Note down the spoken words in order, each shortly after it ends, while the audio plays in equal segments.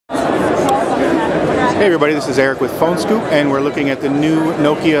Hey everybody, this is Eric with Phone Scoop, and we're looking at the new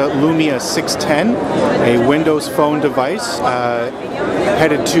Nokia Lumia 610, a Windows Phone device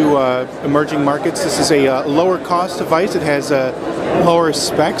headed to emerging markets. This is a lower cost device. It has lower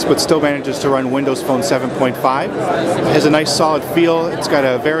specs, but still manages to run Windows Phone 7.5. It has a nice solid feel. It's got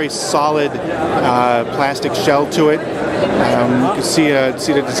a very solid plastic shell to it. You can see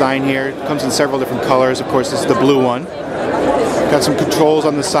the design here. It comes in several different colors. Of course, this is the blue one. Got some controls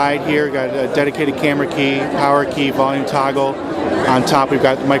on the side here. Got a dedicated camera key, power key, volume toggle. On top we've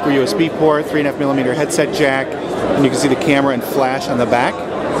got the micro USB port, 3.5mm headset jack, and you can see the camera and flash on the back,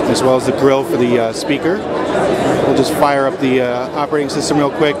 as well as the grill for the speaker. We'll just fire up the operating system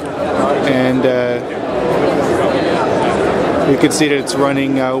real quick, and you can see that it's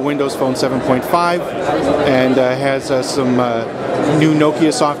running Windows Phone 7.5 and has some new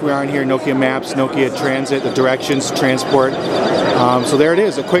Nokia software on here, Nokia Maps, Nokia Transit, the directions, transport. So there it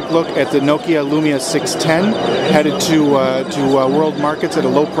is, a quick look at the Nokia Lumia 610, headed to world markets at a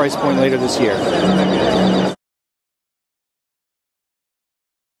low price point later this year.